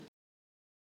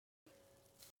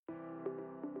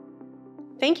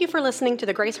Thank you for listening to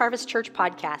the Grace Harvest Church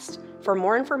podcast. For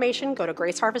more information, go to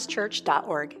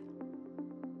graceharvestchurch.org.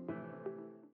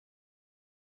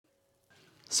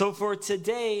 So for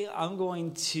today, I'm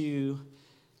going to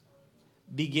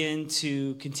begin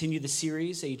to continue the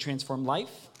series, A Transformed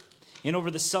Life. And over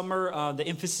the summer, the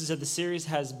emphasis of the series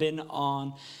has been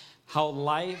on how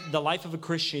the life of a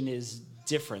Christian is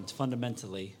different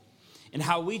fundamentally, and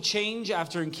how we change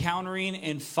after encountering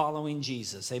and following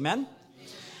Jesus. Amen?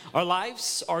 Our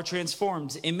lives are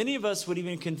transformed, and many of us would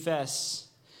even confess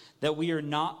that we are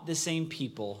not the same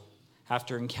people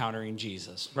after encountering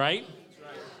Jesus, right?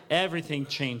 Everything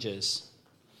changes.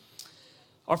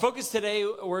 Our focus today,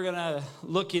 we're going to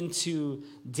look into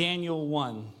Daniel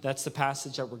 1. That's the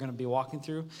passage that we're going to be walking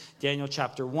through, Daniel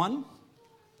chapter 1.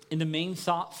 And the main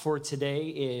thought for today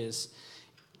is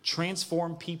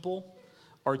transformed people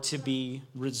are to be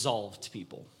resolved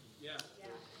people. Yeah.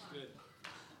 Good.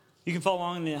 You can follow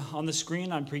along on the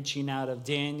screen. I'm preaching out of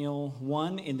Daniel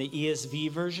 1 in the ESV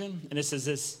version. And it says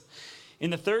this: In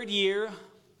the third year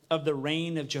of the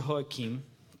reign of Jehoiakim,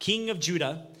 king of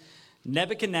Judah,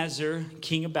 Nebuchadnezzar,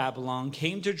 king of Babylon,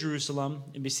 came to Jerusalem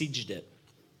and besieged it.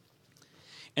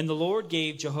 And the Lord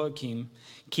gave Jehoiakim,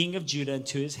 king of Judah,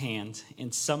 into his hand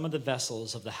and some of the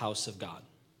vessels of the house of God.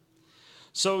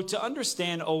 So to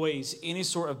understand always any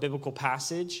sort of biblical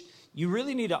passage, you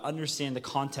really need to understand the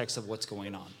context of what's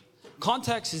going on.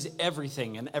 Context is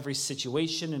everything in every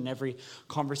situation, in every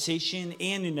conversation,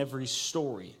 and in every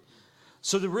story.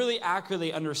 So to really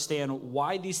accurately understand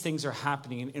why these things are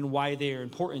happening and why they are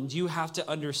important, you have to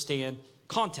understand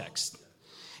context.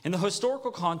 And the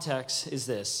historical context is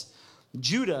this: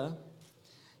 Judah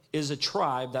is a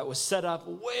tribe that was set up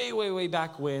way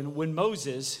back when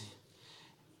Moses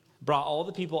brought all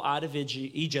the people out of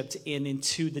Egypt and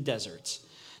into the desert.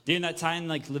 During that time,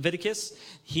 like Leviticus,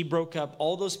 he broke up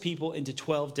all those people into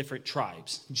 12 different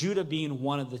tribes, Judah being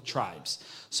one of the tribes.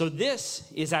 So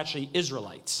this is actually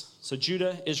Israelites. So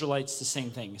Judah, Israelites, the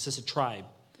same thing. It's just a tribe.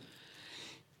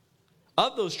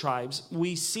 Of those tribes,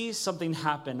 we see something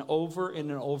happen over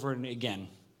and over and again.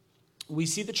 We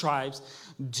see the tribes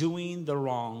doing the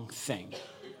wrong thing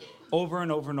over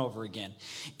and over and over again.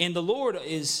 And the Lord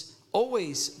is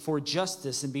always for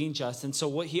justice and being just. And so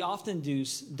what he often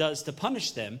does to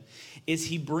punish them is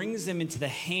he brings them into the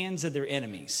hands of their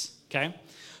enemies, okay?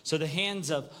 So the hands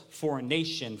of foreign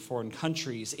nation, foreign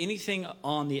countries, anything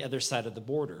on the other side of the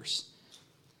borders.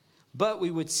 But we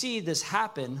would see this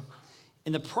happen,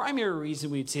 and the primary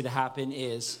reason we'd see it happen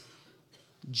is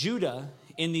Judah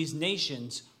and these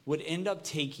nations would end up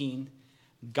taking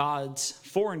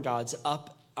foreign gods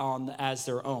up on as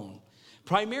their own.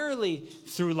 Primarily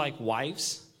through like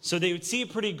wives. So they would see a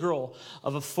pretty girl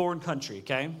of a foreign country,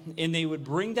 okay? And they would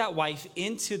bring that wife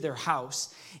into their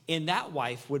house, and that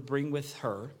wife would bring with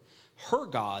her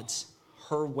gods,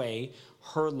 her way,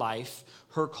 her life,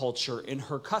 her culture, and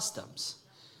her customs.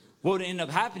 What would end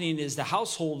up happening is the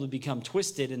household would become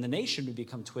twisted and the nation would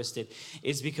become twisted,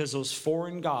 is because those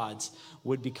foreign gods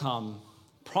would become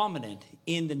prominent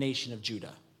in the nation of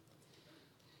Judah.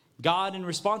 God, in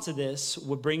response to this,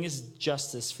 would bring his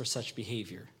justice for such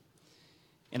behavior.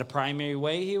 In a primary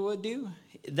way he would do,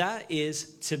 that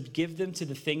is to give them to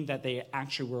the thing that they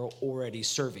actually were already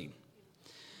serving.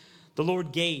 The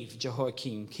Lord gave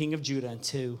Jehoiakim, king of Judah,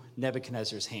 into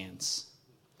Nebuchadnezzar's hands.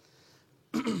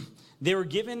 They were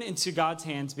given into God's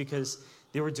hands because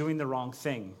they were doing the wrong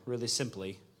thing, really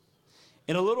simply.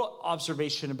 And a little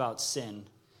observation about sin.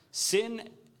 Sin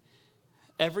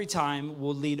every time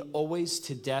will lead always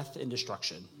to death and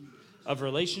destruction of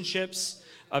relationships,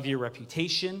 of your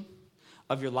reputation,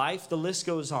 of your life. The list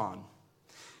goes on.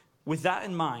 With that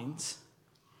in mind,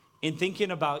 in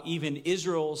thinking about even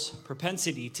Israel's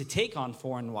propensity to take on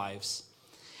foreign wives,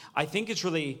 I think it's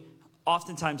really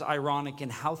oftentimes ironic in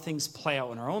how things play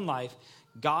out in our own life.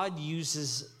 God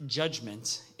uses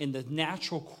judgment in the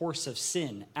natural course of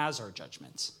sin as our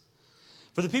judgment.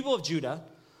 For the people of Judah,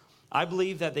 I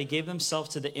believe that they gave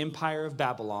themselves to the empire of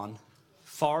Babylon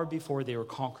far before they were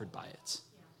conquered by it.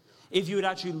 If you would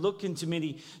actually look into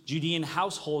many Judean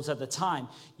households at the time,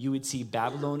 you would see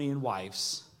Babylonian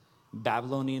wives,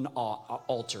 Babylonian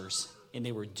altars, and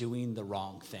they were doing the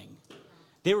wrong thing.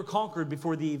 They were conquered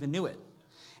before they even knew it.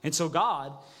 And so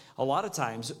God, a lot of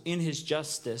times in his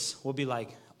justice, will be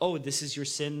like, oh, this is your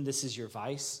sin, this is your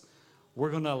vice.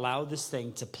 We're going to allow this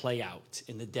thing to play out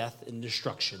in the death and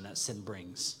destruction that sin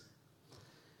brings.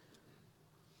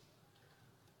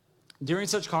 During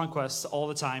such conquests, all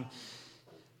the time,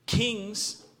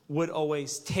 kings would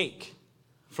always take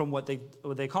from what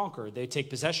they conquered. They would take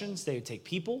possessions, they would take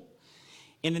people.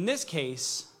 And in this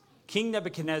case, King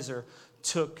Nebuchadnezzar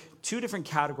took two different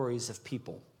categories of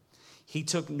people. He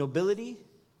took nobility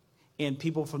and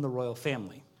people from the royal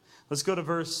family. Let's go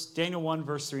to Daniel 1,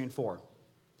 verse 3 and 4.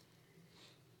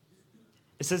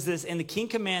 It says this, and the king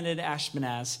commanded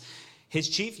Ashpenaz, his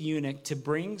chief eunuch, to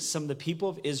bring some of the people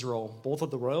of Israel, both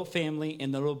of the royal family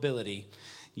and the nobility,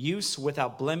 youths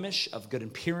without blemish, of good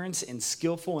appearance, and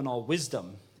skillful in all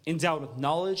wisdom, endowed with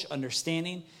knowledge,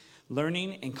 understanding,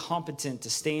 learning, and competent to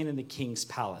stand in the king's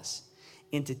palace,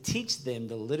 and to teach them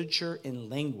the literature and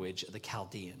language of the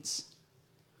Chaldeans.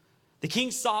 The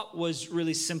king's thought was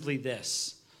really simply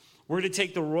this. We're going to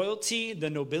take the royalty, the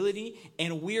nobility,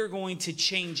 and we are going to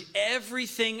change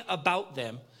everything about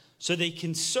them so they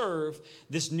can serve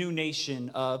this new nation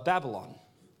of Babylon.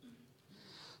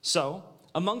 So,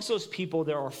 amongst those people,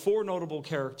 there are four notable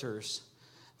characters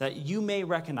that you may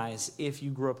recognize if you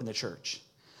grew up in the church.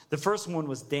 The first one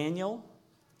was Daniel,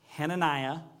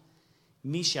 Hananiah,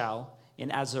 Mishael,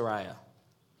 and Azariah.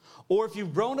 Or if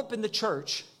you've grown up in the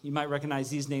church, you might recognize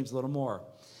these names a little more.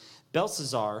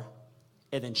 Belshazzar,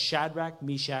 and then Shadrach,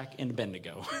 Meshach, and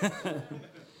Abednego.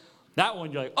 That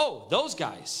one, you're like, oh, those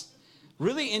guys.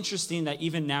 Really interesting that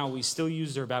even now we still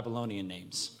use their Babylonian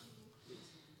names.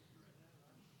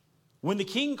 When the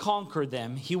king conquered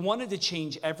them, he wanted to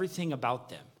change everything about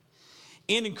them.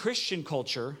 And in Christian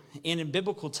culture, and in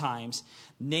biblical times,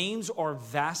 names are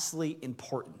vastly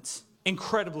important,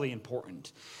 incredibly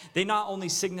important. They not only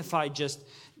signify just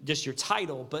your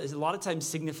title, but a lot of times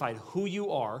signified who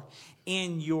you are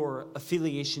and your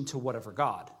affiliation to whatever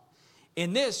God.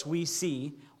 In this, we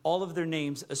see all of their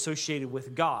names associated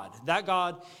with God. That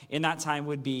God in that time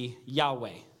would be Yahweh.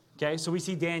 Okay, so we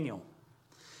see Daniel.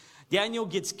 Daniel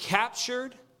gets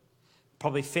captured,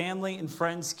 probably family and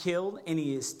friends killed, and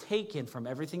he is taken from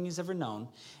everything he's ever known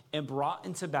and brought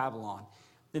into Babylon.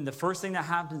 Then the first thing that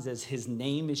happens is his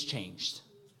name is changed.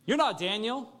 You're not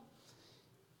Daniel.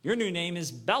 Your new name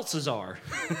is Belshazzar.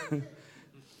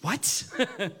 What?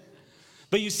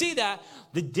 But you see that,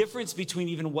 the difference between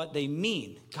even what they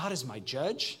mean. God is my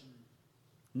judge.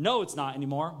 No, it's not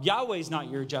anymore. Yahweh is not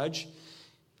your judge.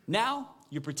 Now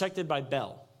you're protected by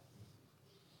Bel,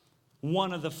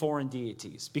 one of the foreign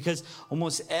deities, because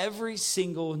almost every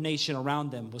single nation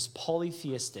around them was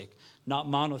polytheistic, not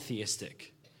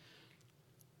monotheistic.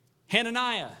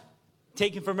 Hananiah,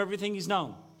 taken from everything he's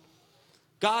known.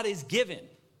 God is given.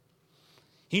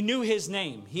 He knew his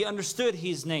name. He understood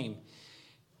his name.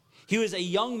 He was a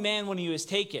young man when he was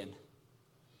taken.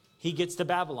 He gets to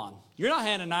Babylon. You're not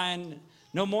Hananiah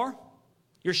no more.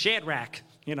 You're Shadrach,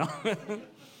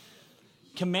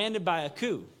 Commanded by a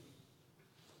coup.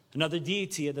 Another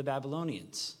deity of the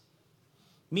Babylonians.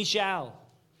 Mishael,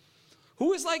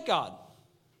 who is like God?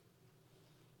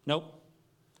 Nope.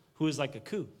 Who is like a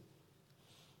coup?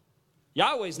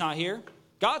 Yahweh's not here.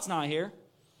 God's not here.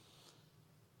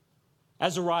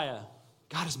 Azariah,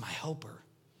 God is my helper.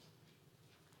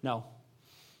 No.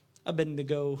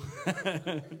 Abednego,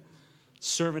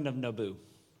 servant of Nabu.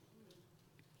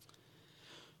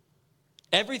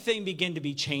 Everything began to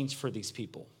be changed for these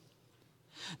people.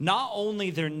 Not only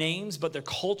their names, but their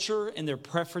culture and their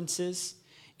preferences,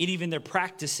 and even their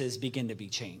practices begin to be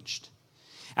changed.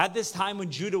 At this time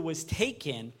when Judah was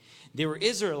taken, they were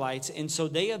Israelites, and so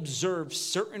they observed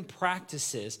certain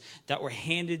practices that were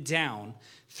handed down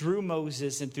through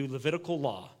Moses and through Levitical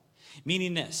law.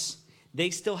 Meaning this, they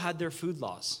still had their food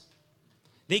laws.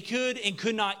 They could and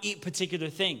could not eat particular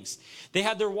things. They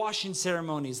had their washing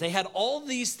ceremonies. They had all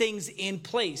these things in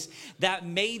place that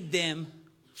made them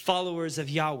followers of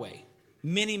Yahweh.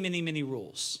 Many, many, many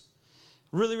rules.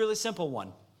 Really, really simple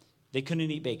one. They couldn't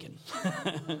eat bacon.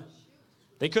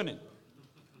 They couldn't.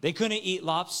 They couldn't eat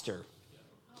lobster.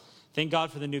 Thank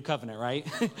God for the new covenant, right?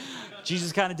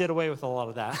 Jesus kind of did away with a lot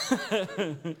of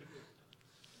that.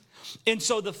 And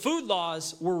so the food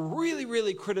laws were really,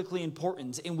 really critically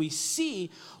important. And we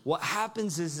see what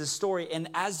happens is this story. And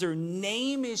as their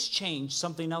name is changed,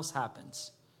 something else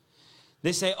happens.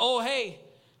 They say, oh, hey,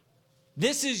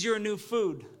 this is your new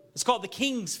food. It's called the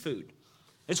king's food.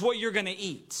 It's what you're going to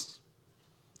eat.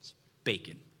 It's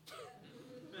bacon.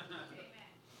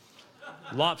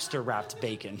 Lobster wrapped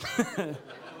bacon.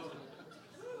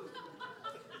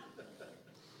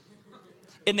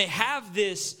 And they have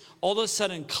this all of a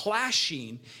sudden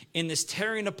clashing in this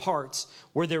tearing apart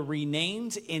where they're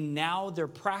renamed and now their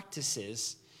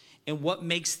practices and what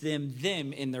makes them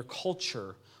in their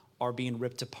culture are being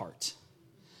ripped apart.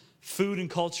 Food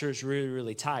and culture is really,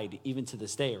 really tied even to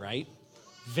this day, right?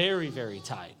 Very, very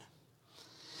tied.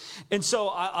 And so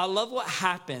I love what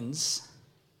happens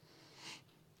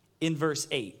in verse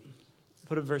 8.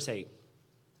 Put it in verse 8.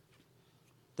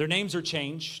 Their names are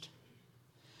changed.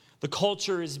 The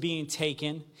culture is being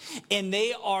taken, and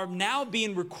they are now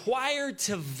being required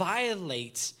to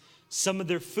violate some of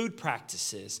their food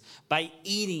practices by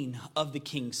eating of the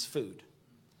king's food.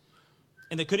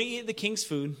 And they couldn't eat the king's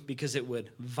food because it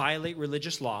would violate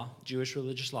religious law, Jewish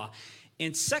religious law.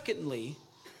 And secondly,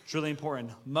 it's really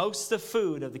important, most of the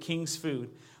food of the king's food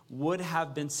would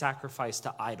have been sacrificed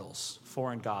to idols,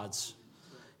 foreign gods,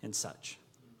 and such.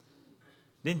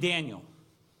 Then Daniel.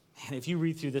 And if you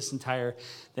read through this entire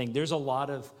thing, there's a lot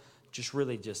of just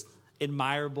really just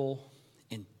admirable,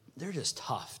 and they're just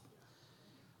tough.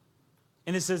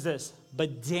 And it says this,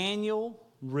 but Daniel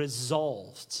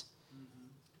resolved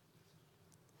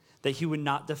that he would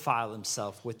not defile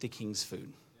himself with the king's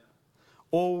food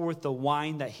or with the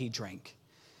wine that he drank.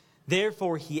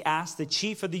 Therefore, he asked the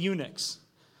chief of the eunuchs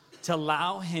to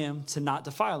allow him to not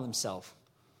defile himself.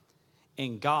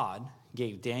 And God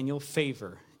gave Daniel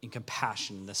favor and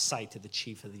compassion in the sight of the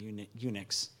chief of the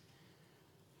eunuchs.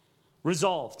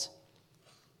 Resolved,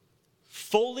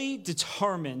 fully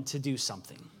determined to do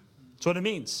something. That's what it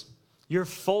means. You're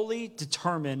fully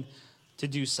determined to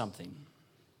do something.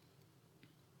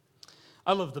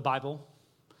 I love the Bible.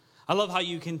 I love how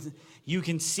you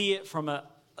can see it from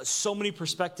so many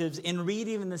perspectives and read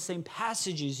even the same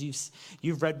passages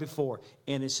you've read before,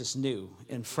 and it's just new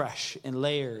and fresh and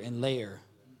layer and layer.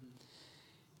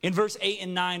 In verse 8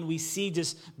 and 9, we see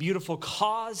this beautiful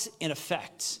cause and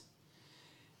effect.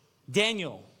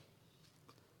 Daniel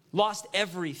lost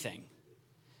everything.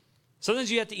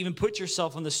 Sometimes you have to even put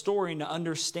yourself in the story and to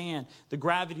understand the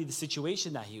gravity of the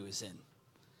situation that he was in.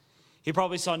 He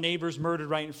probably saw neighbors murdered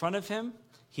right in front of him.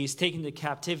 He's taken to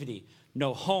captivity.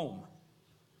 No home.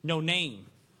 No name.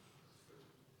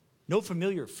 No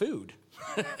familiar food.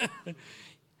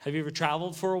 Have you ever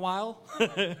traveled for a while?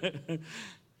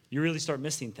 You really start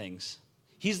missing things.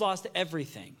 He's lost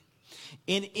everything.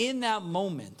 And in that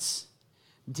moment,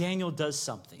 Daniel does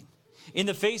something. In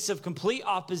the face of complete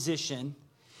opposition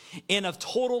and of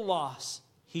total loss,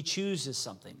 he chooses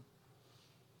something.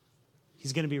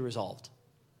 He's going to be resolved.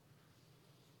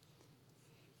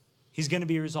 He's going to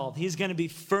be resolved. He's going to be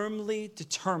firmly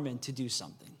determined to do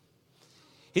something.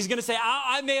 He's going to say,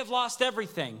 I may have lost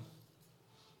everything,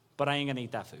 but I ain't going to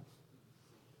eat that food.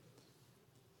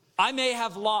 I may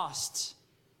have lost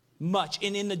much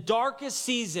and in the darkest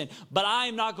season, but I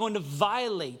am not going to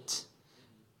violate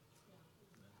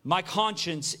my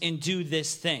conscience and do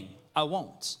this thing. I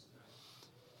won't.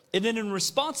 And then in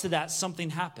response to that,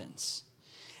 something happens.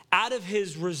 Out of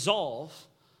his resolve,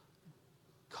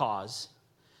 cause,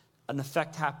 an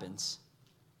effect happens.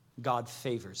 God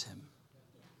favors him.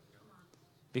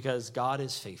 Because God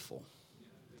is faithful.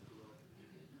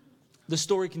 The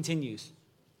story continues.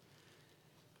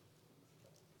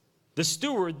 The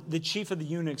steward, the chief of the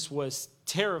eunuchs, was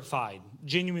terrified,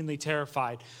 genuinely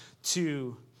terrified,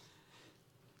 to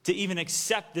even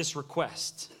accept this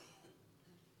request.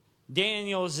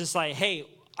 Daniel is just like, hey,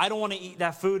 I don't want to eat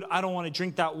that food. I don't want to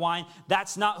drink that wine.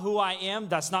 That's not who I am.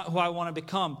 That's not who I want to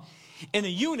become. And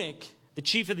the eunuch, the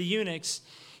chief of the eunuchs,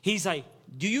 he's like,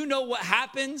 do you know what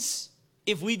happens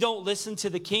if we don't listen to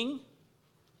the king?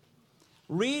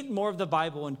 Read more of the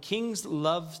Bible, and kings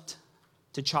loved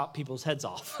to chop people's heads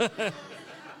off.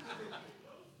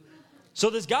 So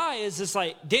this guy is just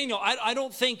like, Daniel, I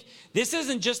don't think, this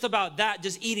isn't just about that,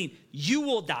 just eating. You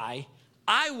will die,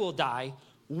 I will die,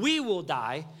 we will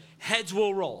die, heads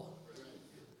will roll.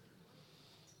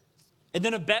 And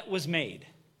then a bet was made.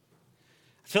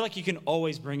 I feel like you can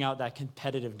always bring out that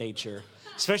competitive nature,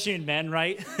 especially in men,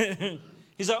 right?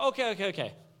 He's like,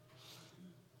 okay.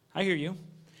 I hear you.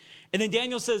 And then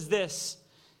Daniel says this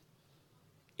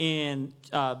in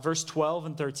verse 12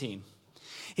 and 13.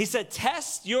 He said,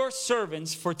 test your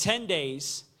servants for 10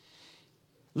 days.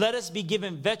 Let us be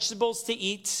given vegetables to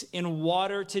eat and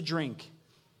water to drink.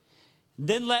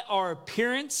 Then let our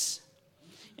appearance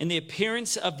and the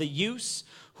appearance of the youths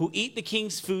who eat the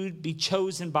king's food be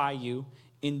chosen by you,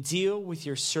 and deal with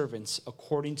your servants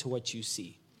according to what you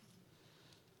see.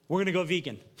 We're going to go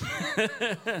vegan.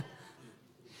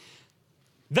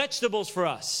 Vegetables for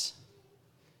us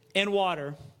and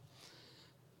water.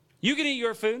 You can eat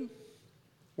your food.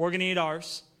 We're going to eat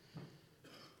ours.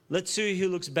 Let's see who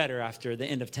looks better after the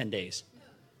end of 10 days.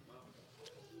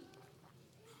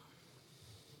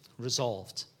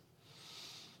 Resolved.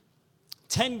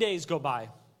 10 days go by.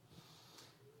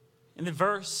 In the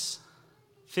verse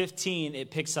 15,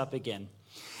 it picks up again.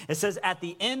 It says, at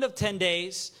the end of 10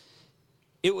 days,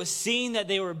 it was seen that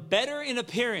they were better in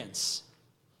appearance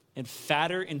and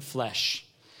fatter in flesh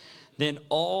than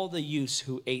all the youths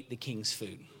who ate the king's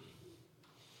food.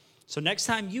 So next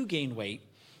time you gain weight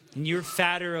and you're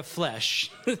fatter of flesh,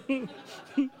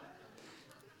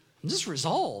 I'm just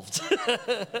resolved.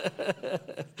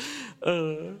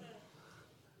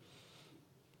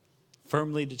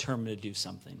 Firmly determined to do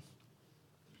something.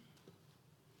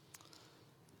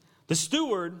 The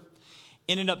steward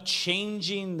ended up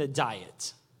changing the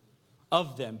diet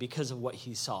of them because of what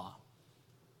he saw.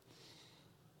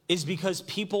 Is because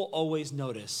people always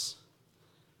notice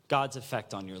God's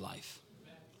effect on your life.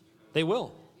 They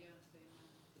will.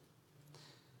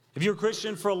 If you're a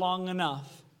Christian for long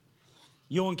enough,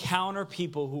 you'll encounter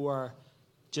people who are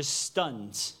just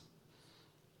stunned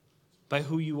by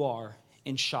who you are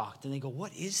and shocked. And they go,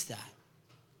 what is that?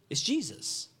 It's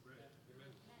Jesus.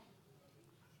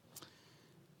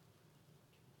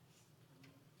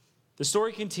 The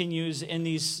story continues in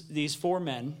these four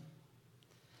men,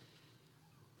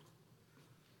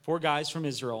 four guys from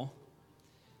Israel.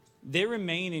 They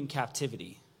remain in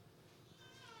captivity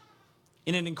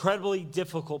in an incredibly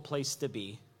difficult place to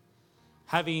be,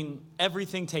 having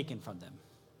everything taken from them.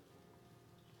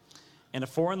 In a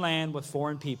foreign land with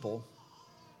foreign people.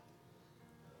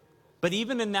 But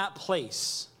even in that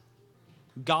place,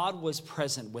 God was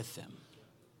present with them.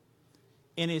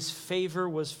 And his favor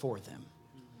was for them.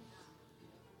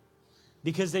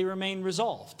 Because they remained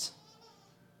resolved,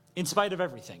 in spite of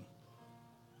everything.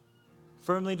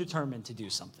 Firmly determined to do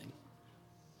something.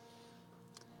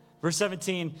 Verse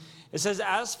 17, it says,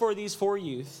 as for these four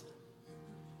youth,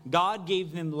 God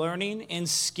gave them learning and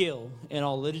skill in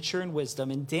all literature and wisdom,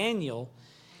 and Daniel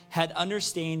had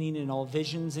understanding in all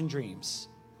visions and dreams.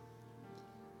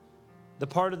 The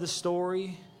part of the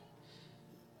story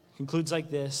concludes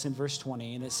like this in verse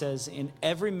 20, and it says, in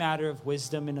every matter of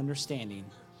wisdom and understanding,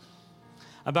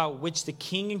 about which the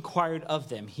king inquired of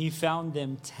them, he found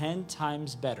them 10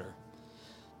 times better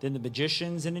than the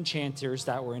magicians and enchanters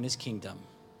that were in his kingdom.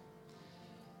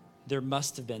 There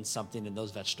must have been something in those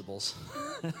vegetables.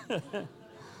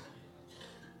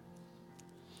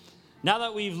 Now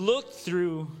that we've looked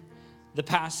through the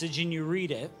passage and you read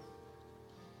it,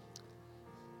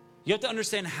 you have to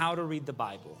understand how to read the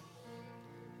Bible.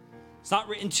 It's not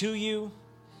written to you,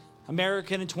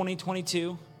 American in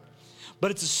 2022, but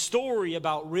it's a story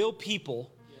about real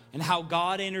people and how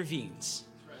God intervenes.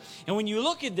 And when you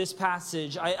look at this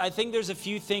passage, I think there's a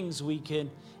few things we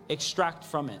can extract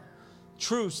from it.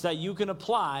 Truths that you can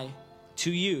apply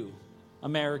to you,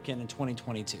 American in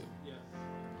 2022.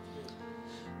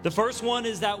 The first one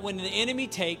is that when the enemy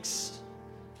takes,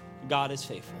 God is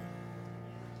faithful.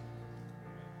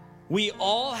 We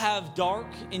all have dark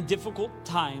and difficult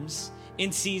times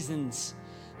and seasons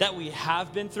that we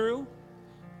have been through,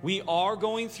 we are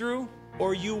going through,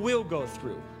 or you will go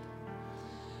through.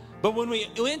 But when we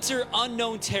enter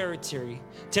unknown territory,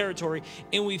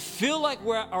 and we feel like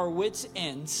we're at our wits'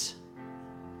 ends,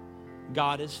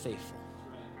 God is faithful.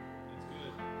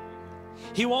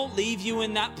 He won't leave you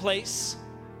in that place.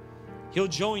 He'll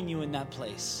join you in that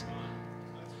place.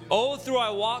 Oh, through I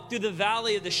walk through the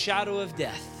valley of the shadow of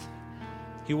death,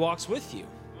 he walks with you.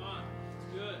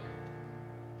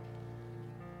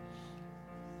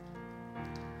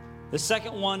 The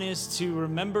second one is to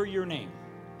remember your name.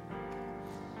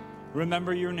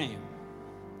 Remember your name.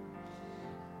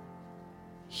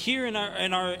 Here in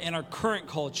our current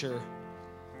culture,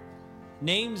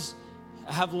 names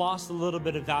have lost a little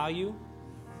bit of value.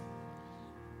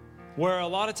 Where a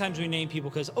lot of times we name people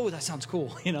because, oh, that sounds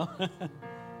cool, you know.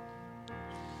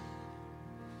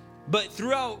 But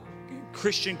throughout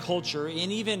Christian culture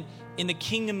and even in the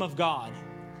kingdom of God,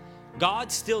 God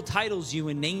still titles you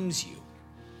and names you.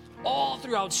 All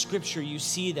throughout Scripture, you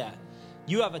see that.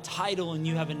 You have a title and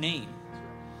you have a name.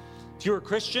 If you're a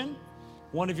Christian,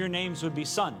 one of your names would be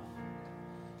son,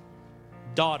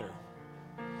 daughter,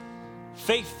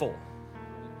 faithful,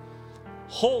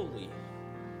 holy,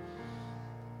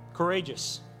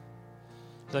 courageous.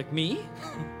 Like me?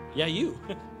 Yeah, you.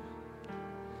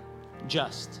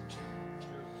 Just,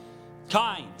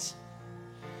 kind,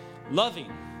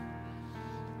 loving.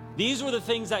 These were the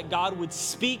things that God would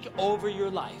speak over your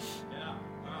life. Yeah.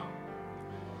 Wow.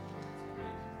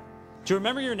 To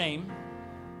remember your name,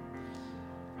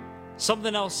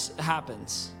 something else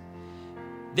happens.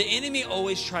 The enemy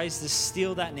always tries to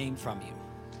steal that name from you,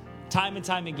 time and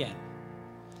time again.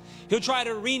 He'll try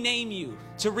to rename you,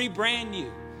 to rebrand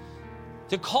you,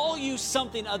 to call you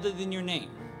something other than your name,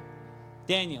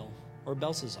 Daniel or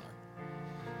Belshazzar.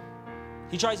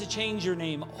 He tries to change your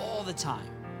name all the time.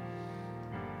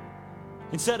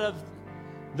 Instead of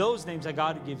those names that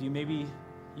God would give you, maybe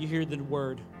you hear the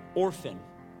word orphan,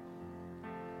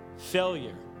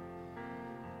 failure,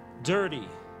 dirty,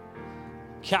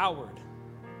 coward,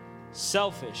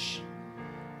 selfish,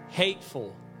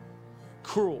 hateful,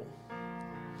 cruel.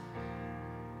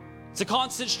 It's a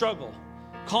constant struggle,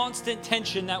 constant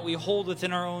tension that we hold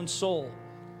within our own soul.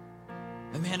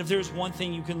 But man, if there's one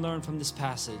thing you can learn from this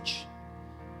passage,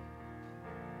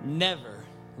 never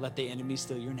let the enemy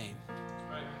steal your name.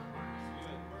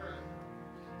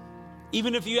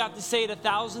 Even if you have to say it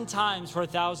 1,000 times for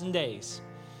 1,000 days,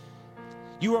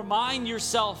 you remind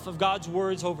yourself of God's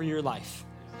words over your life.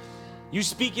 You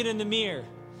speak it in the mirror.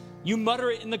 You mutter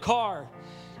it in the car.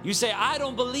 You say, I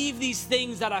don't believe these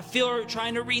things that I feel are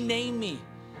trying to rename me.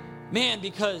 Man,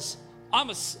 because I'm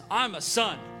a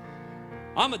son.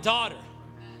 I'm a daughter.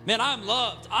 Man, I'm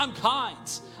loved. I'm kind.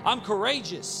 I'm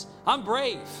courageous. I'm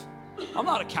brave. I'm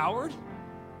not a coward.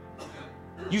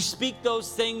 You speak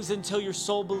those things until your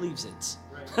soul believes it.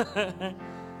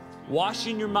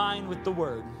 Washing your mind with the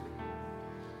word.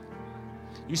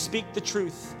 You speak the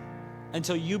truth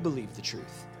until you believe the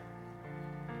truth.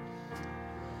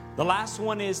 The last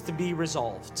one is to be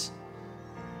resolved.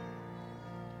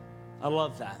 I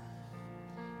love that.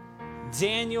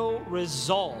 Daniel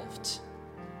resolved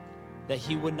that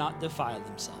he would not defile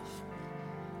himself.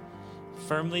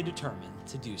 Firmly determined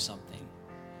to do something.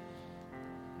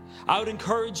 I would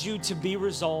encourage you to be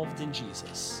resolved in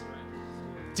Jesus.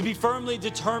 To be firmly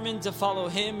determined to follow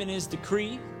him and his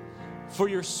decree for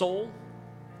your soul,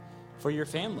 for your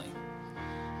family,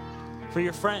 for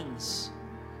your friends,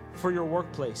 for your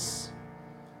workplace,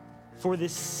 for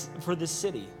this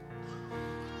city.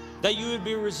 That you would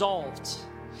be resolved.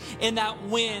 And that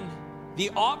when the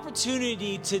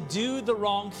opportunity to do the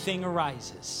wrong thing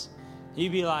arises,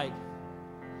 you'd be like,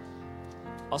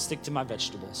 I'll stick to my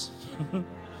vegetables.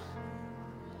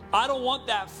 I don't want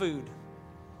that food.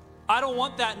 I don't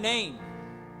want that name.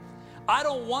 I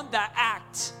don't want that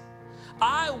act.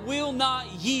 I will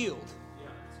not yield.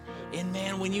 And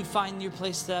man, when you find your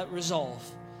place that resolve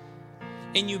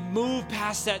and you move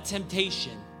past that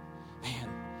temptation, man,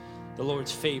 the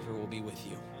Lord's favor will be with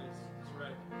you.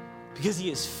 Because he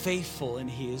is faithful and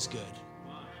he is good.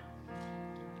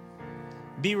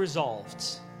 Be resolved.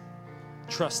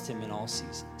 Trust him in all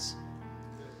seasons.